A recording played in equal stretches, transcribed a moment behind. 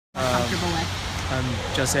comfortable with.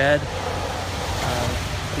 I'm just Ed.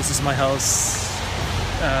 This is my house.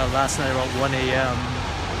 Last night about 1 a.m.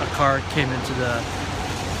 a car came into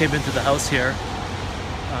the house here.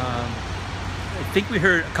 I think we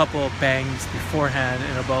heard a couple of bangs beforehand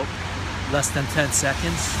in about less than 10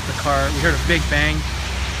 seconds. We heard a big bang,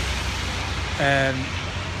 and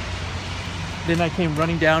then I came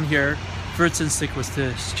running down here. First instinct was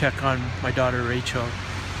to check on my daughter Rachel,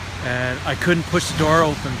 and I couldn't push the door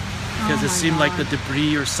open because it seemed like the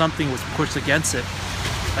debris or something was pushed against it.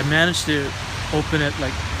 I managed to open it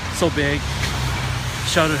like so big,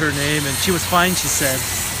 shouted her name, and she was fine, she said,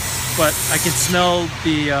 but I can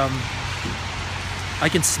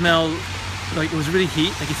smell like it was really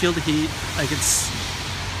heat. I could feel the heat. I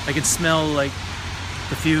could smell like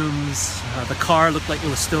the fumes. The car looked like it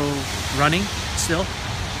was still running still.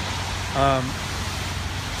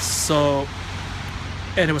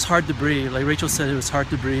 And it was hard to breathe. Like Rachel said, it was hard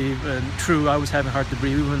to breathe, and true, I was having hard to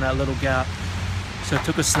breathe even in that little gap. So I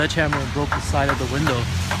took a sledgehammer and broke the side of the window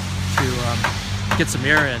to get some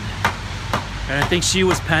air in. And I think she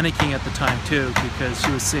was panicking at the time too, because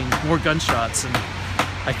she was seeing more gunshots, and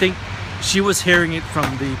I think she was hearing it from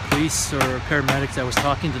the police or paramedics that was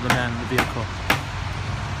talking to the man in the vehicle.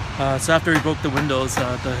 So after he broke the windows,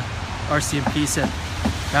 the RCMP said,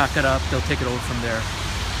 back it up, they'll take it over from there.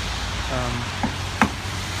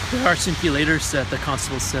 The RCMP later said, the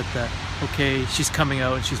constable said that, okay, she's coming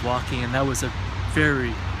out and she's walking, and that was a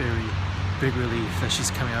very, very big relief that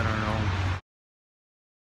she's coming out on her own.